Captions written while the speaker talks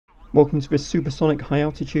Welcome to this supersonic high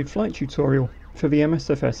altitude flight tutorial for the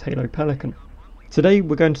MSFS Halo Pelican. Today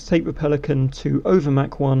we're going to take the Pelican to over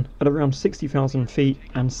Mach 1 at around 60,000 feet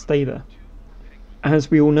and stay there. As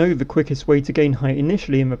we all know, the quickest way to gain height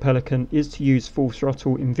initially in the Pelican is to use full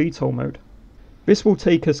throttle in VTOL mode. This will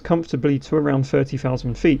take us comfortably to around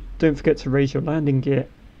 30,000 feet. Don't forget to raise your landing gear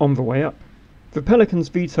on the way up. The Pelican's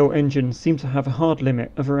VTOL engines seem to have a hard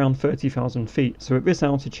limit of around 30,000 feet, so at this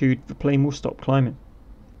altitude the plane will stop climbing.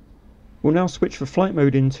 We'll now switch the flight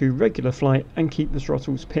mode into regular flight and keep the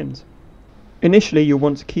throttles pinned. Initially you'll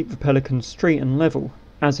want to keep the Pelican straight and level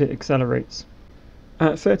as it accelerates.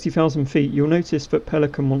 At 30,000 feet you'll notice that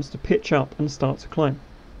Pelican wants to pitch up and start to climb.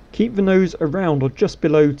 Keep the nose around or just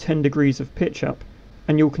below 10 degrees of pitch up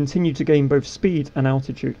and you'll continue to gain both speed and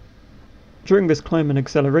altitude. During this climb and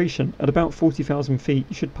acceleration, at about 40,000 feet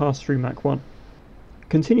you should pass through Mach 1.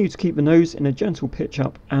 Continue to keep the nose in a gentle pitch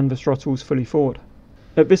up and the throttles fully forward.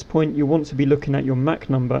 At this point you'll want to be looking at your Mach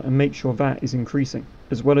number and make sure that is increasing,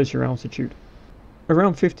 as well as your altitude.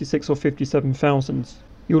 Around 56 or 57,000,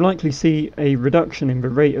 you'll likely see a reduction in the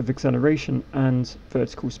rate of acceleration and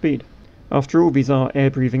vertical speed. After all, these are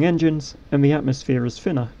air-breathing engines and the atmosphere is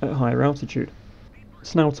thinner at higher altitude.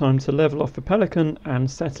 It's now time to level off the Pelican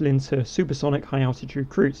and settle into supersonic high altitude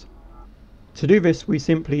cruise. To do this we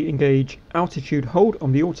simply engage altitude hold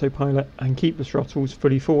on the autopilot and keep the throttles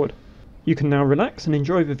fully forward. You can now relax and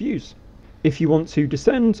enjoy the views. If you want to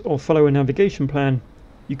descend or follow a navigation plan,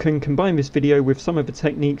 you can combine this video with some of the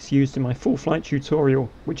techniques used in my full flight tutorial,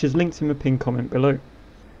 which is linked in the pinned comment below.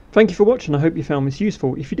 Thank you for watching. I hope you found this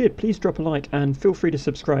useful. If you did, please drop a like and feel free to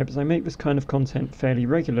subscribe as I make this kind of content fairly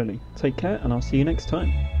regularly. Take care and I'll see you next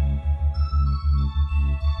time.